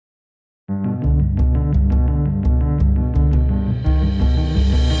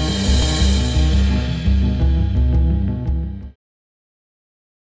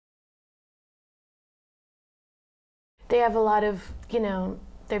they have a lot of,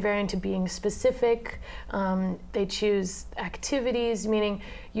 they're very into being specific. They choose activities, meaning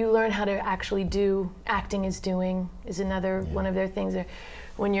you learn how to actually do. Acting is doing is another one of their things.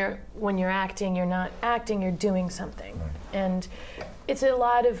 When you're acting, you're not acting, you're doing something. Right. And it's a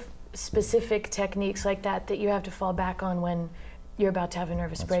lot of specific techniques like that that you have to fall back on when you're about to have a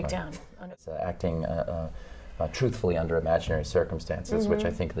nervous breakdown. Right. It's acting truthfully under imaginary circumstances, which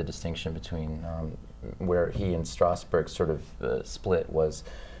I think the distinction between where he and Strasberg sort of split was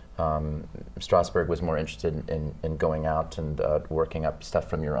Strasberg was more interested in going out and working up stuff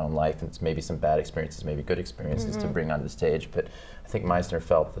from your own life, and maybe some bad experiences, maybe good experiences to bring onto the stage. But I think Meisner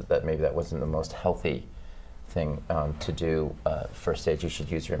felt that maybe that wasn't the most healthy thing to do for stage. You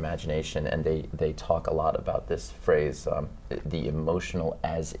should use your imagination, and they talk a lot about this phrase, the emotional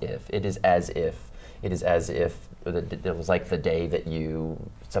as if. It is as if it was like the day that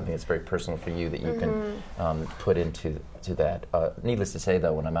something that's very personal for you that you can put into that. Needless to say,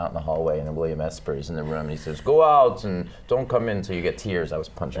 though, when I'm out in the hallway and then William Esper's in the room and he says, "Go out and don't come in until you get tears," I was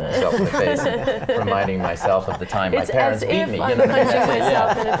punching myself in the face and reminding myself of the time my parents beat me. I'm punching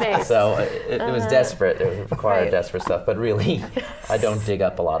myself in the face. So it was desperate. It required desperate stuff. But really, I don't dig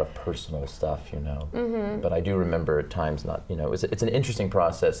up a lot of personal stuff, But I do remember at times it's an interesting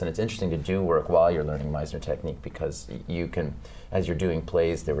process, and it's interesting to do work while you're learning Meisner technique, because you can, as you're doing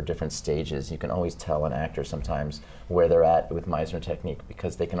plays, there were different stages. You can always tell an actor sometimes where they're at with Meisner technique,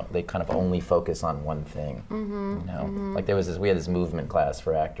 because they kind of only focus on one thing. Like we had this movement class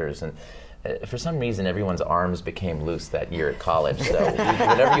for actors, and for some reason everyone's arms became loose that year at college. So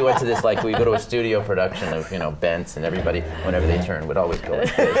whenever you went to this, like we go to a studio production of Bents, and everybody, whenever they turn, would always go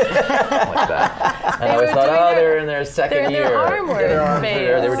like this, like that. And I always thought, they're in their second year. Arm work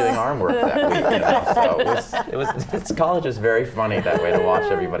they were doing arm work that week. So college was very funny that way, to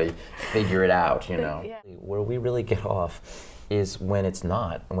watch everybody figure it out. Where we really get off is when it's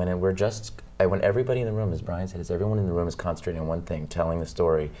not, when everybody in the room, as Brian said, everyone in the room is concentrating on one thing, telling the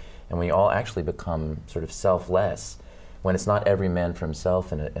story. And we all actually become sort of selfless, when it's not every man for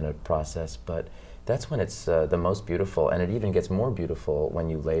himself in a process, but that's when it's the most beautiful. And it even gets more beautiful when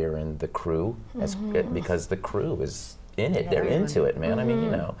you layer in the crew, because the crew is in it. They're into it, man. I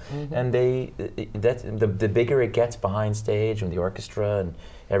mean, and the bigger it gets behind stage, and the orchestra and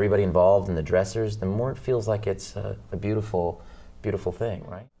everybody involved and the dressers, the more it feels like it's a beautiful, beautiful thing,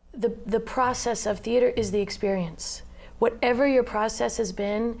 right? The process of theater is the experience. Whatever your process has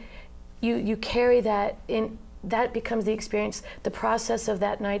been, you carry that in. That becomes the experience. The process of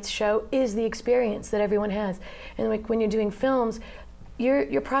that night's show is the experience that everyone has. And like when you're doing films,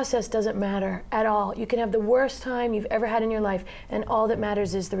 your process doesn't matter at all. You can have the worst time you've ever had in your life, and all that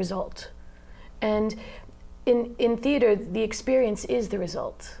matters is the result. And in theater, the experience is the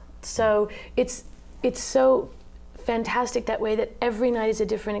result. So it's so fantastic that way, that every night is a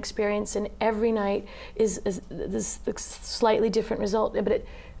different experience, and every night is this slightly different result. But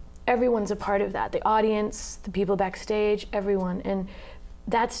everyone's a part of that. The audience, the people backstage, everyone, and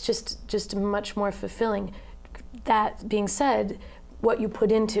that's just much more fulfilling. That being said, what you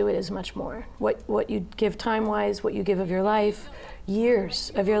put into it is much more. What you give time-wise, what you give of your life,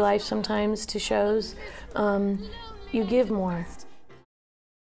 years of your life sometimes to shows, you give more.